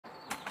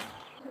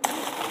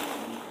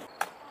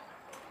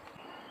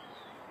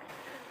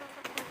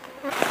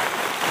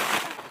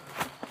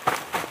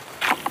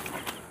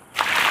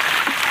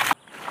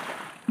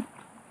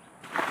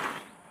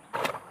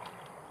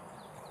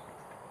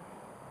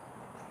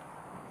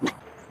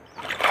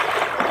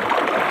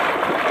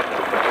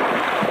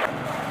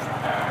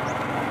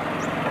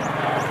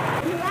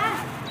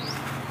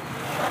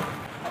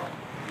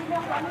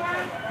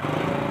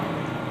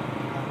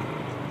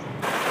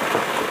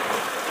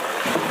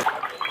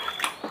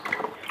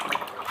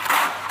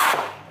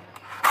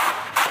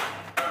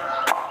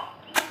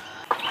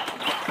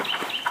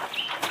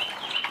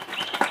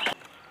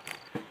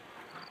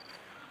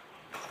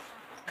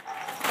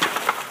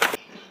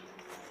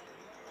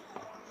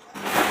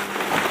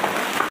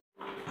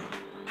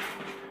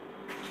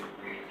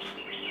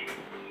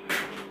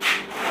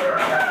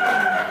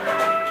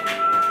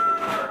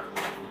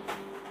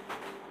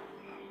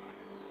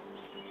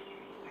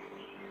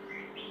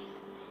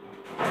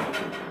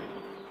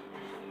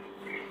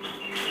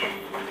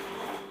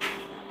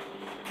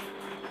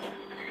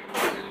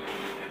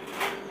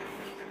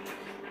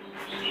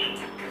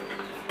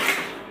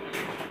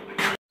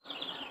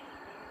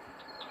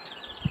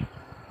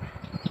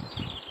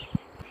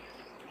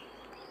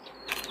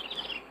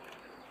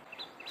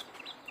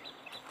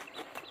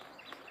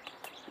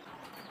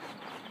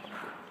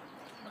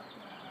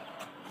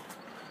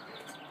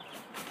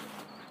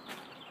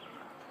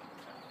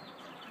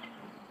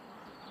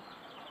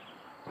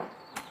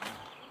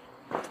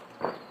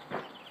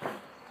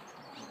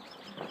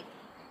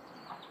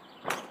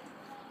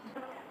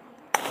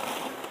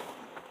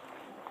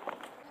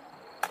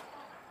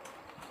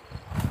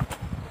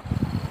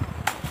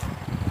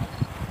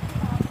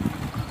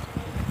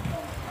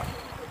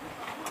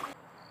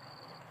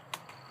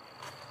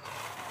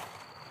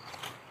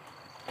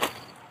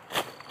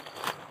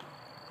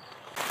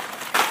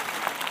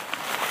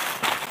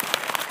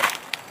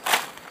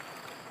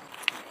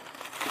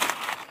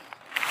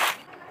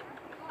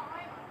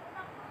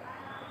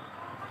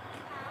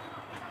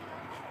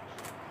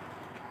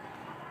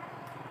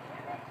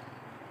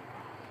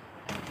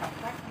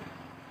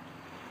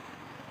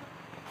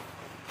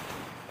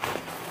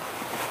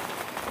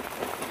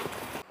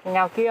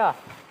Nhà kia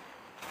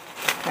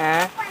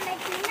à?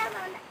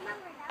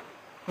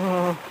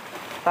 Ừ,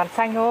 toàn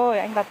xanh thôi,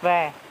 anh đặt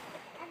về.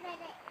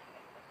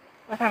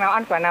 Có thằng nào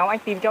ăn quả nào anh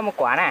tìm cho một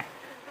quả này.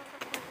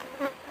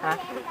 Hả?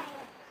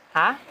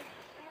 Hả?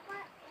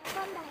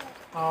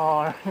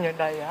 Ồ, như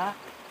đây á.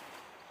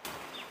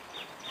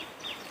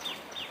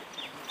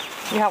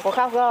 Đi học có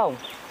khóc không?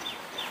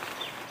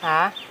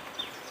 Hả?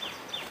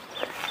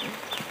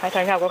 Hai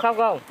thằng học có khóc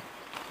không?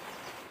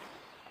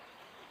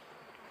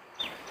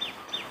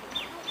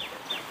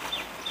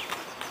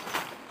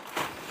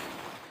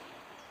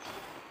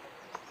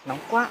 Nóng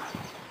quá.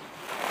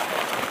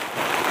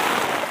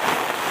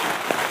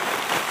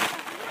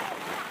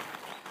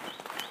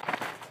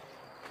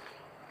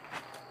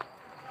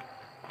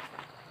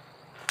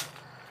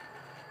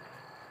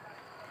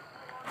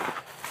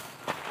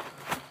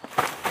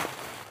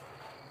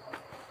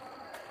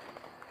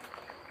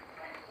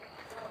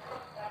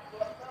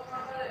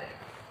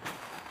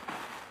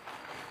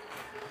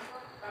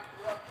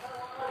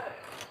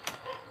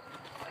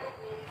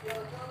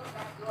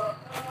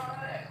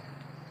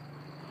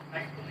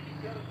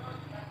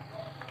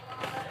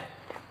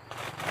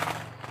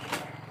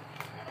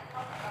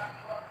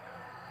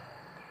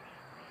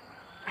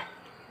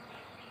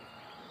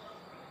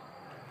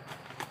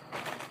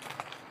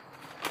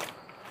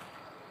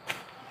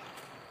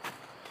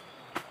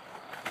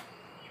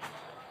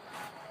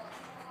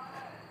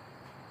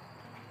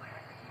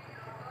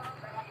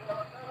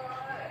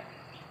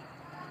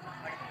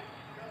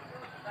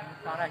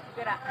 Đó này,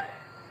 biết ạ.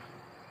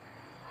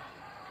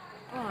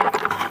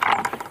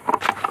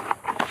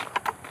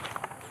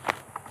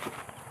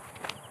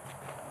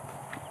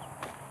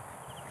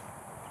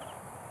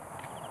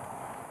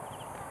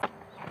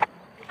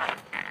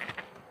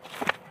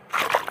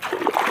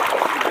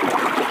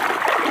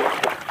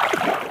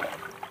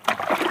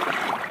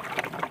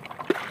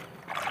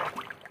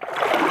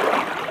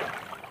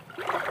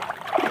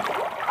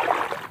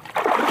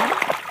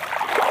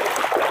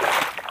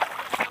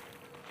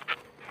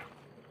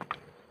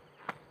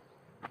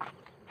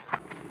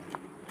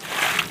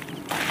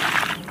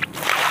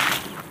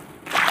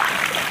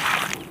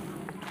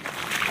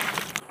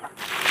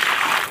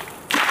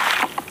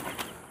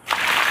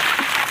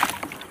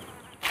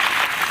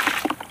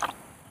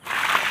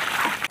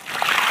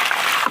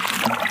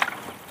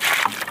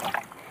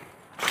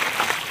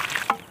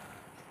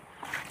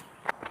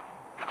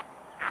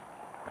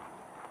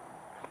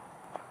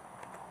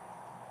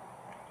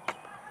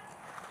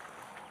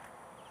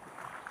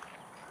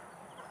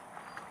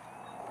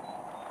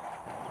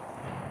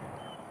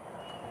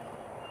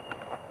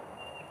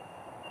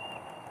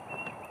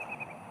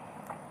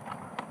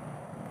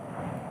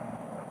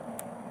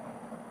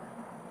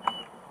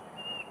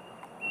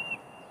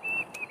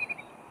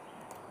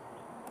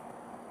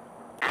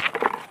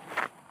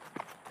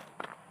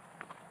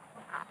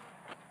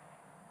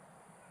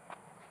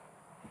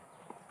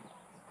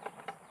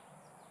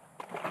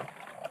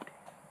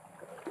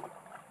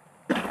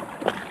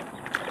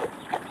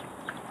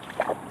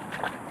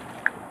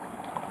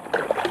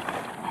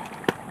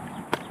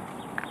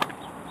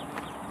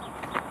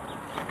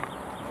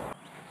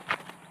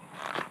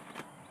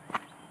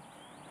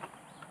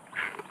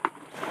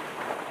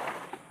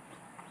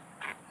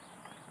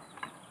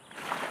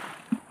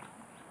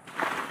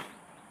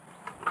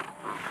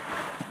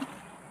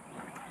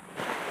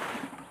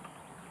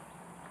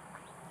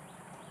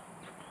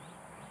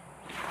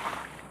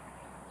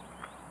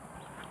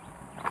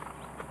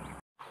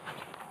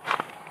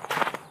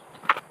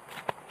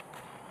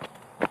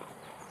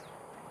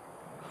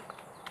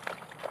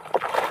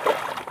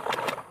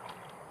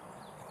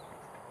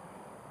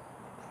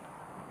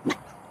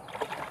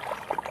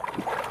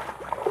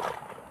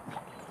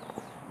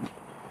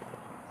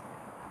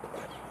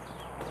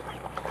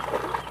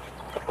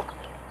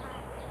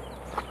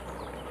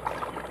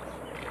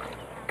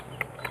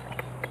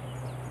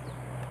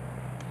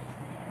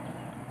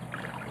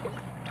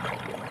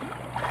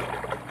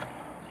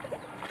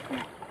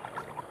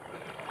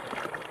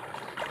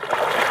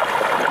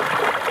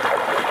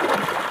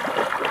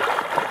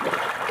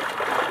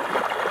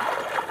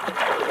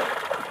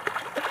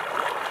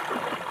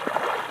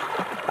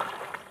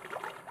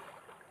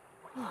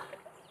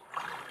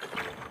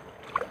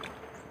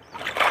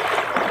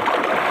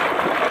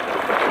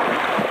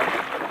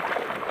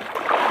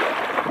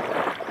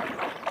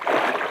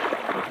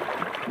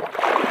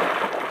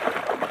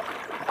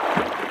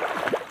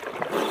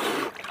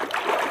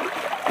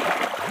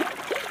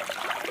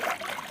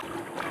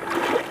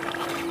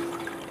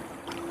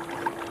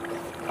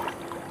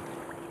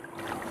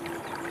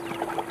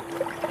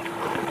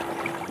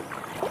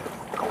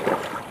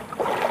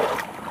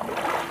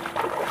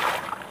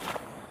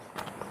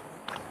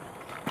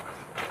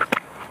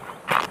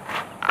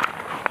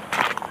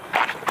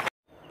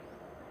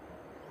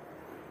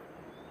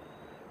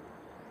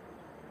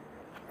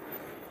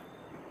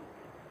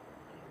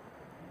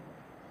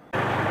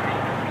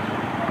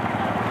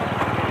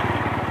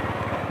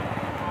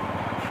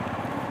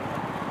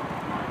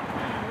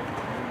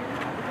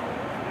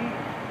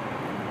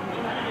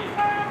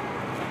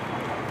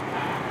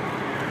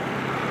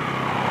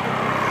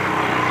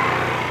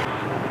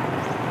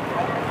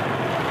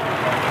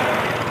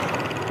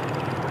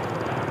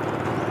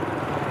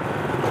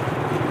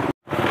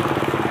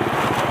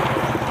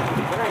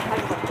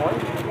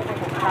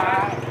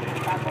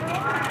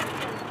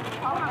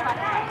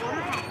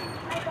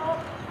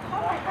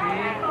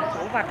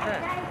 vặt thôi.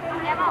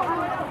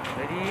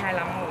 Rồi đi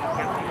 25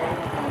 kém đi.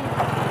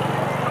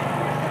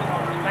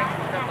 Xanh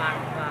đặt bàn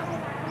và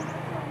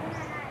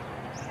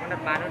đặt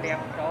bàn nó đẹp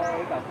cho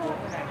cái bảo cuốn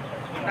này.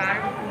 Ta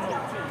không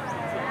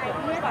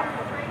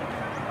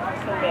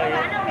đời.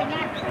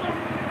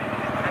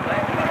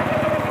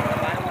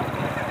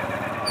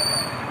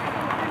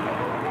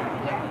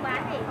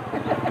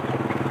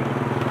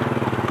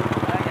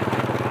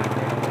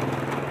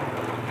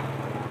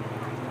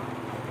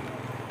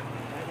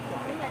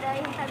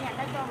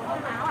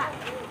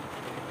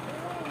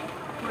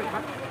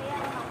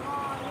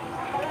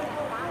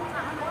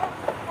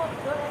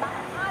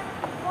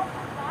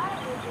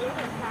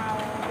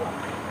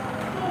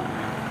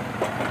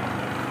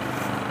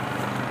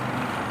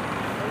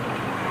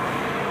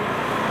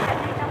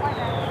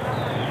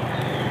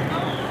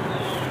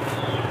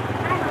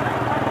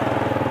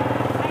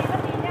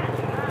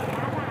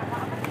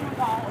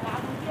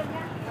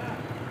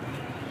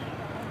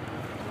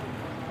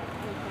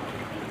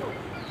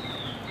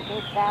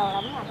 Cao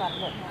lắm mà toàn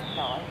được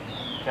tỏi.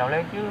 Kéo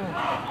lên chứ.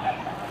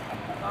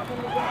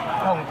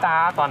 Hồng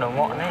ta toàn ở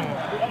ngọn này.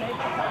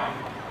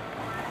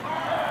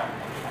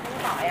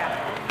 Tỏi à?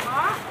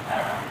 Có.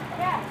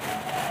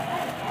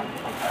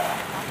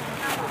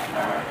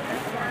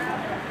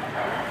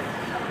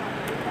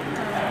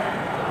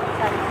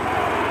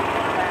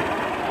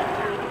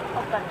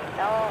 Không cần phải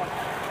to.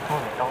 Không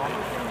phải to.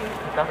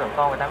 Tao tưởng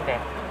to người ta mới đẹp.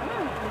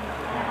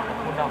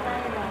 Không đâu.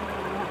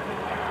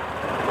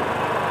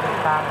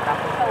 Ta người ta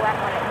không Sâu ăn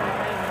mà lại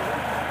mềm.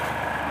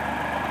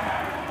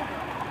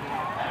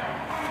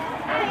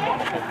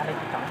 ăn đây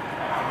trắng.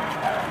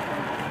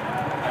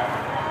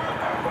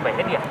 Không bẻ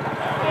hết điểm.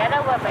 Bé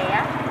đâu mà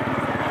bé.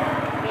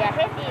 Bé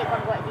hết thì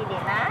còn gọi gì để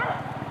lá.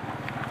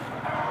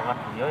 Mặt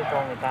chủ yếu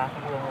cho người ta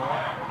không hương thôi.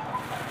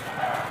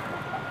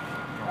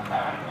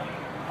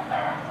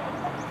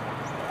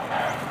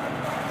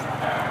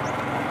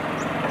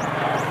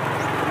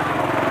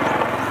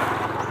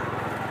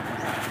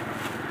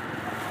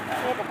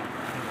 Hết rồi.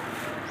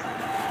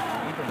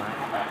 Ít rồi mà.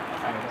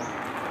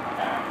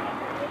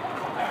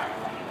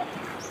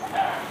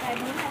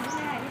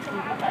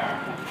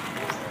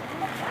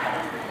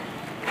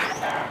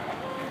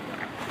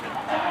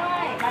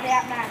 Bà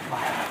đẹp nè.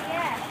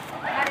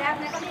 Bà đẹp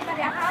này, con đi bà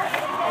đẹp không?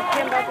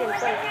 Chiêm bao tiền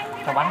quầy.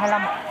 Nó bán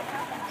 25 ạ.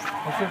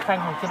 Hồng xiêm xanh,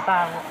 hồng xiêm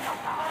ta.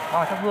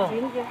 Ngon thắp hương.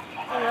 Chín chưa?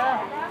 Ngon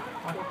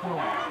thắp hương.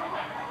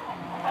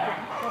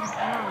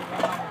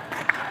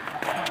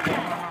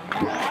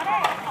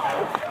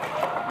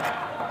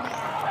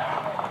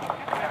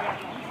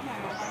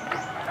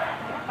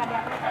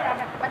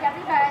 Bà đẹp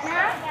đi về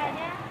nhá.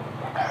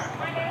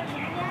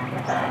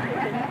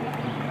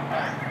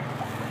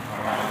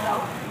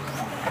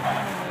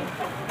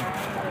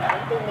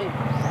 Tư nghìn.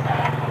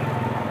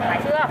 Phải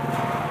chưa?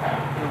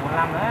 Từ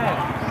 45 đấy.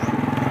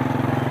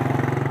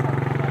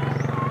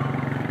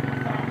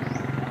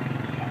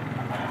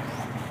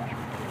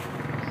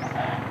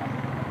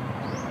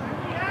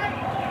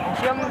 Hồng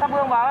xiêm thắp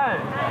hương bà ơi.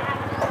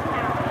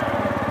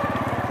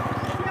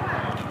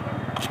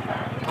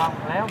 Vâng,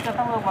 lấy hồng xiêm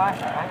thắp hương bà ơi.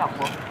 Cái gọc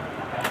xuống.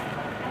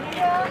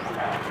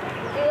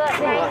 Chưa,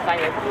 xanh. Xanh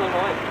lấy thắp hương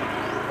thôi.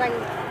 Xanh.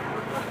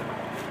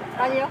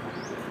 Bao nhiêu?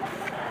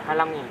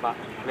 25.000 bà.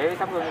 Lấy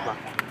thắp hương đi bà.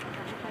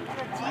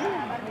 9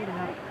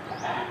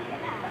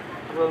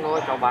 Thắp hương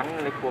thôi, cháu bán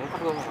lấy cuống thắp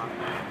hương mà.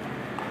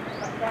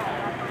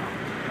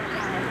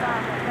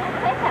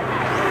 hết thật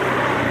này.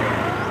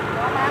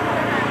 Có bán cái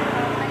này.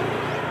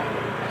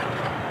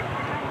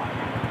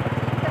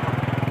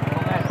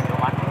 Ok, cháu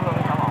bán thắp hương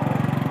cháu bảo.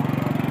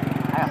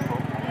 Hãy ở phố.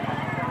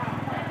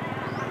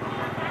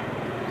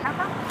 Thắp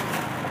không?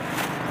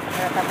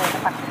 Rồi ta về ta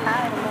bắt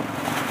thái luôn.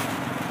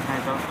 Này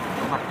cháu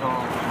mặt cho.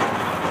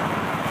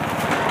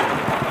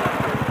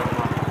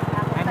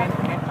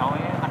 Em cháu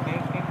ấy mặt cái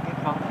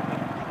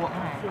cuống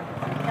này.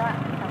 Cho ạ,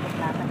 xong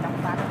mình làm mình trong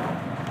bán thôi.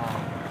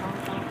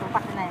 Chúng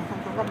bắt cái này, xong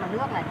chúng ngâm vào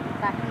nước này,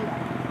 chúng ta khi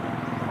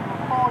nó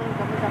khô như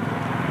giống.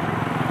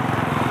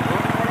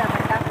 Bây giờ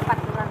mình đang bắt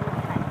nó ra như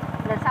thế này.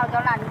 Lần sau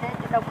cháu làm như thế,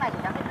 cái đống này của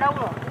cháu hết lâu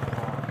rồi.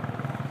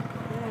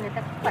 Nhưng người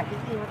ta cũng phải cái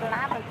gì mà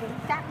lá mà cứng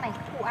chát này,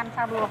 phụ ăn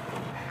sao được.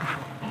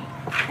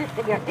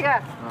 Được chưa?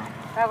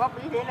 Tao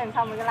góp ý thế lần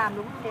sau mình cứ làm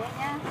đúng như thế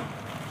nhá.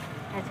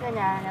 Ngày xưa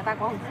nhà ta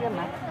có hồng xiêm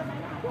mà,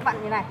 cũng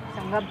vặn như này,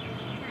 xong ngâm.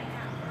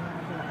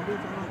 Đi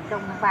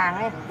trồng vàng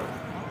ấy.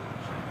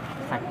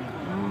 Sạch.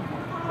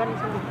 Con đi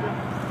xong được chưa?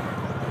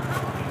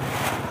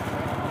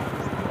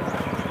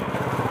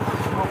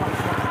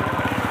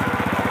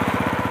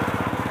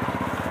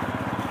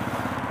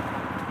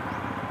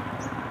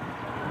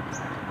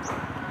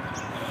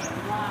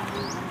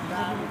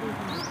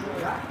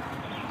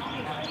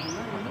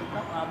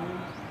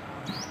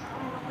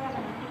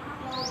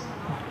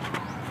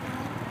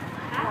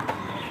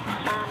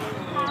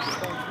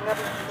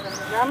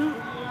 Ngâm.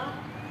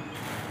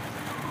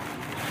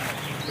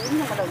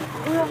 Nhưng mà đừng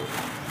hương.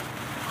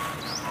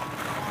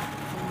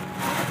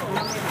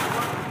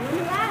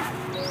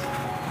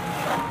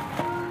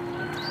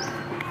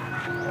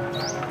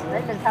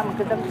 Đấy, lần sau mình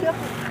cứ đâm trước.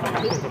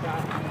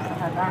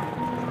 Thời gian.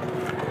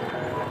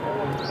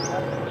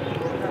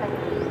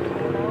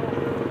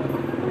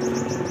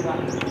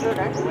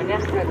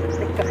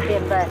 Định cầm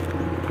tiền về.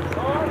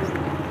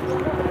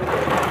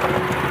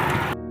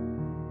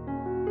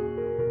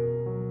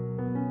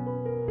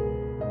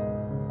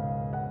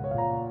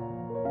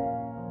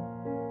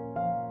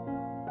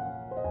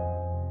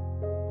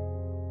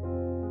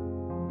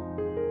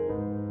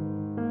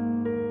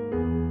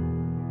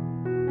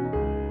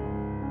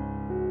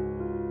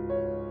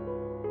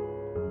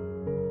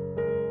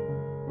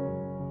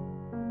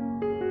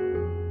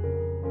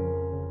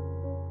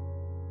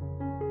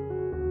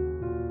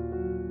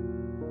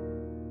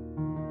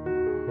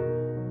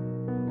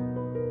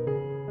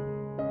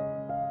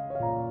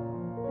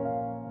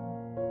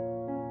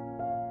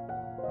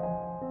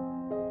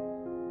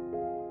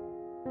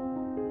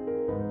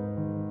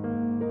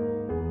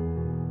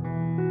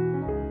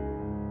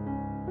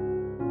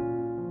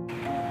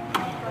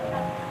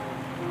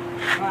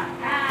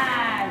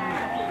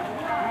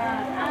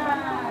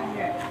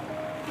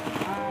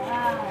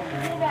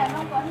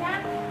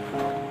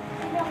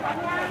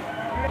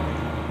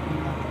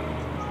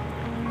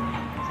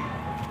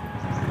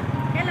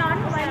 Cái nón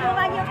của mày mua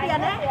bao nhiêu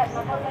tiền đấy?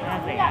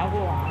 Rẻ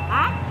vô.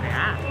 Hả? Rẻ.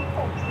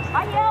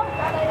 Bao nhiêu?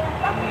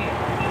 5.000.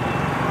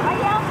 Bao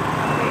nhiêu?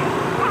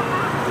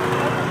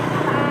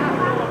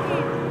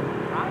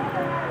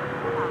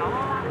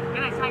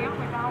 Cái này xanh lắm,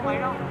 người ta không mấy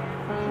đâu.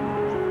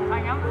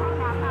 Xanh lắm.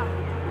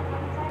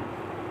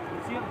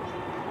 Riêng.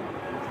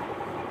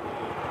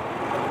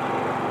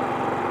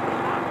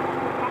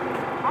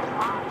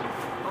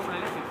 Không lấy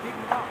là chỉ thích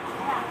nữa.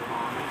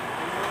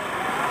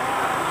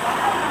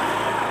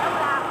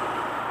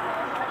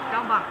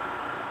 Trong bằng.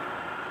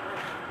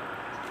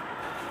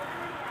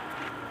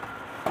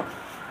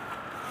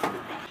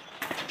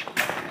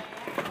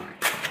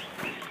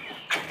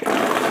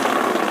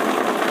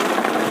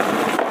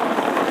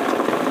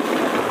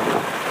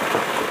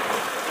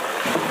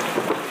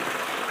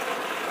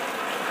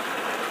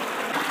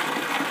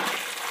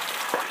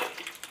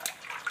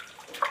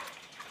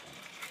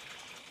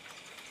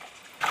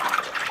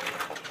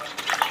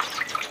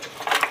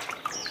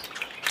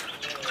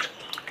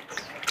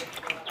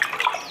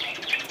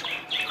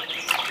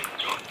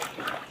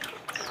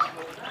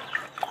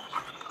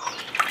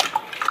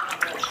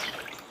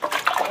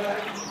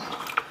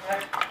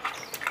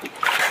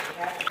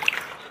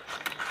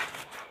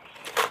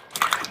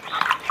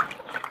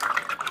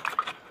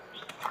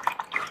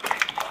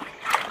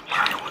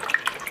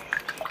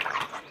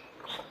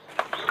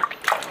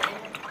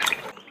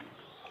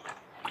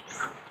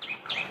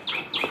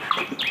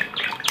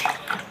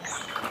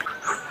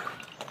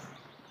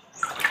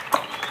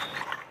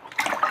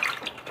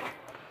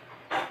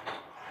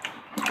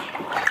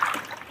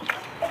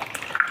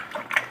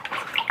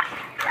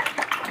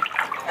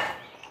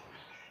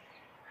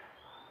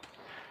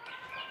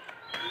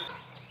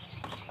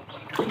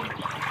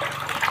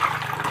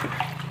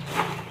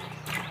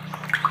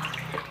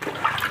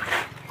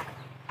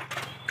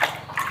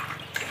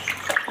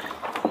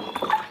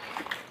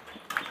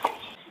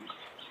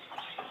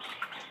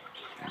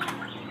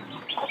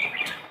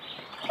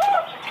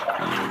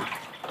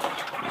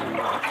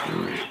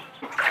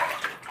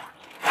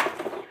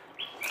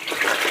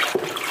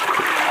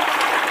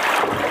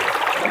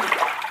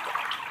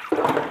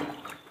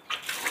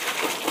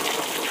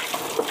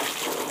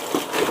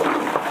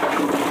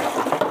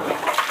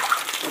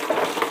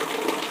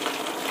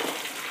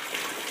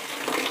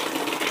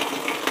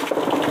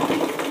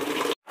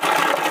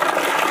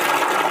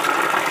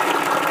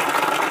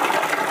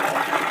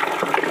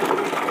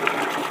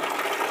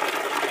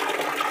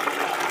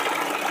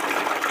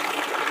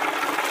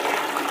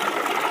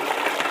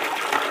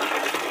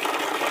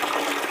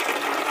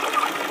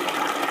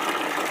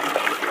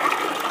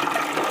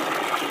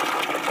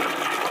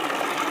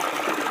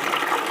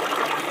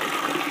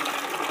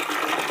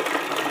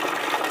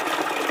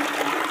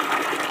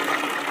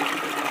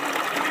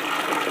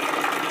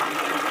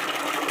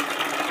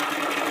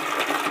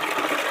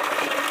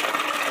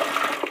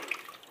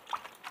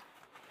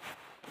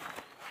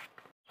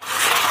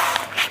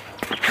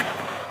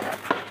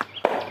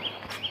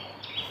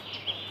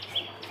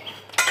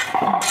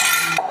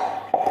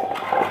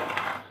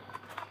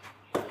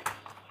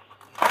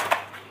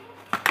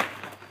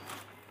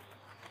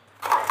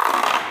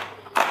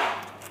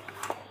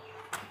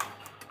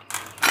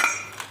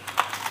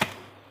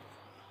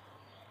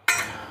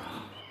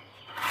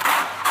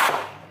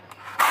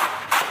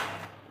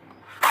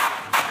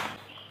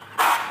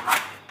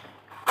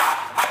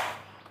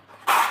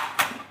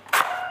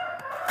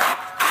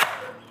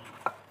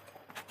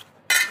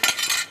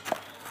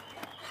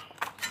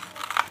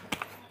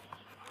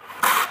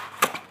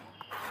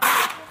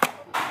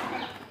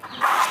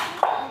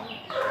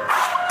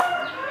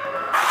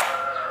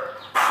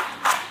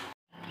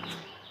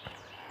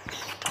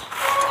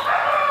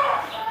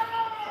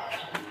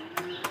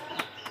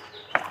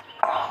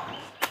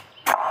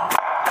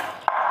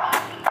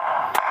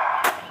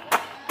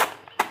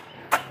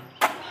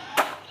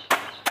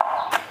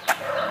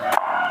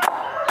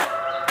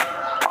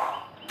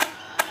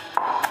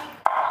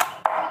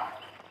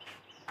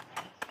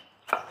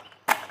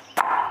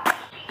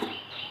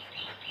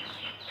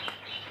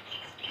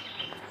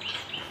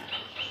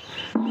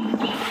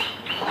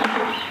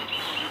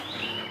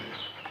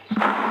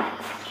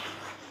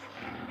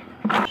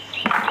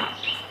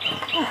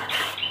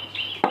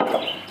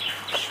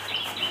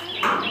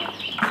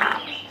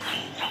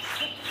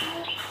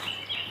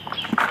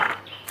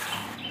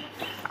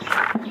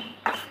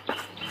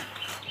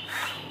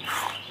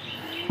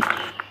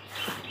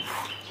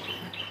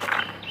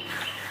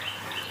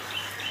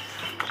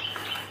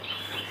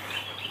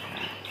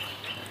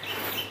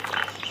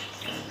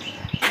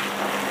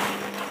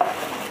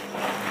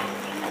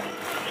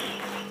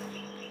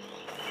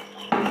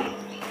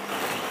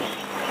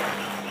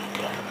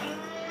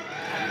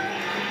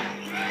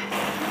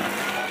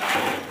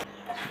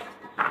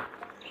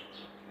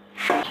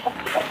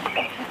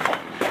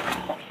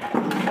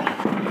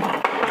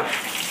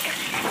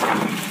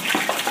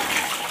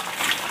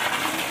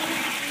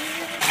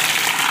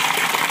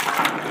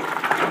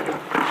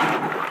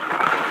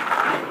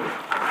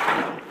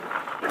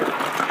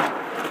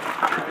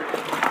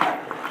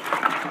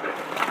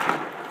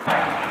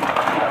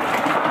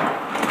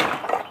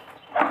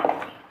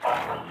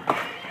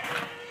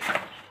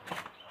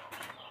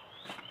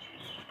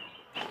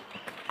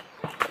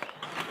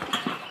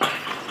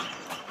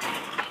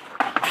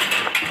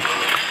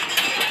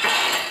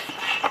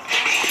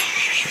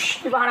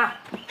 vào nào.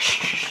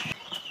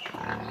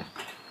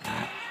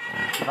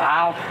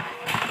 Vào.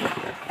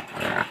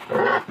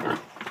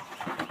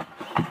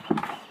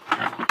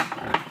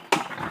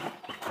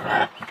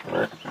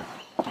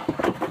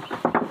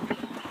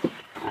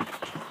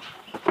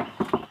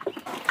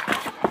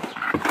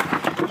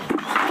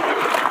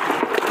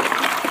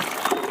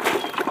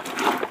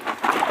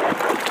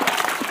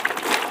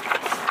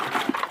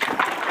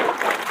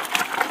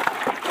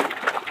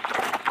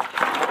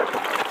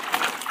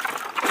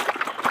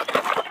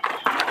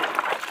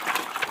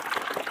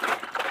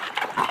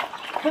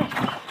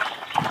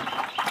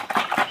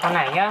 Con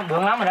này nhá,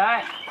 bướng lắm rồi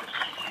đấy.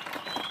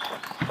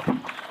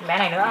 Bé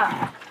này nữa.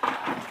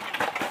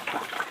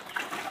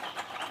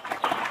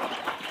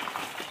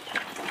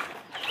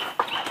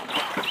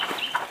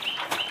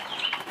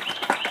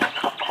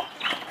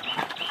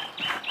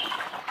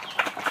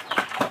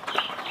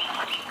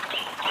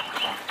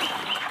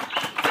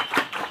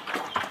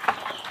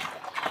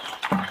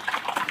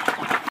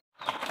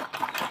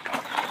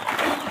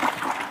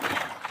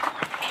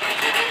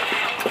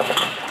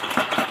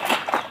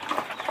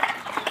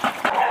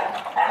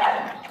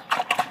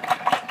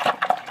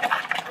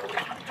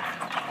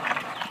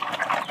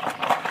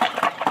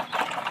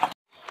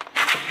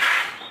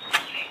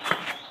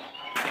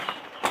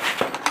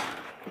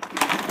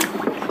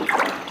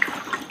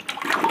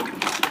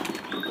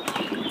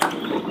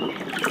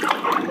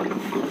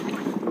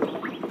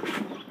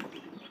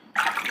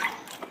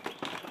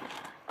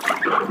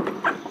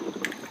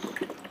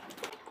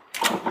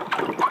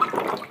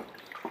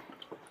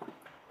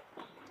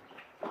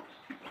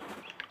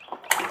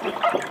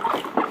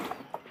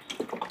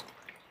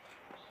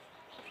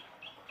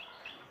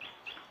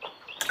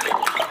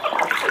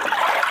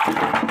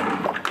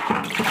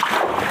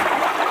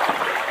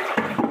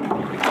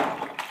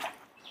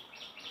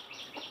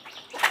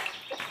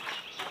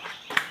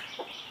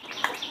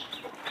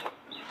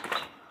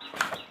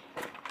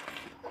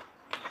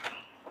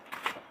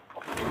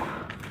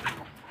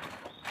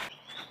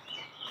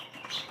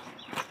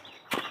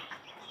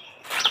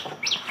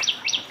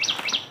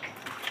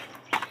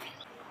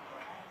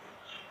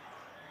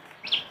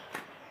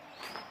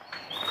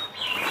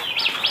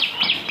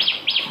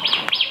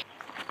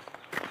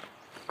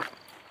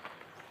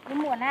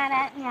 Mùa na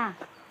đấy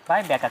nhỉ.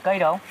 Phải bẻ cả cây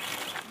đâu.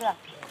 Được.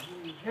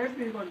 Hết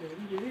đi còn để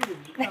gì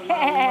để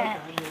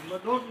mà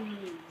đốt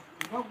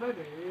gốc đấy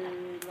để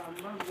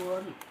làm nó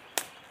vườn.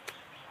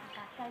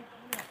 Cả cây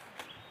cũng được.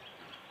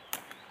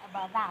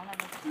 Bờ rào là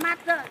mát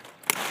rồi.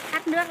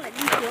 Tắt nước lại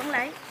đi xuống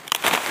lấy.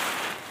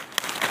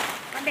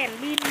 Có đèn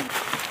pin.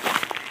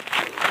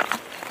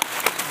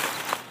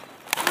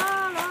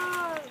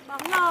 Rồi,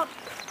 bóng lột.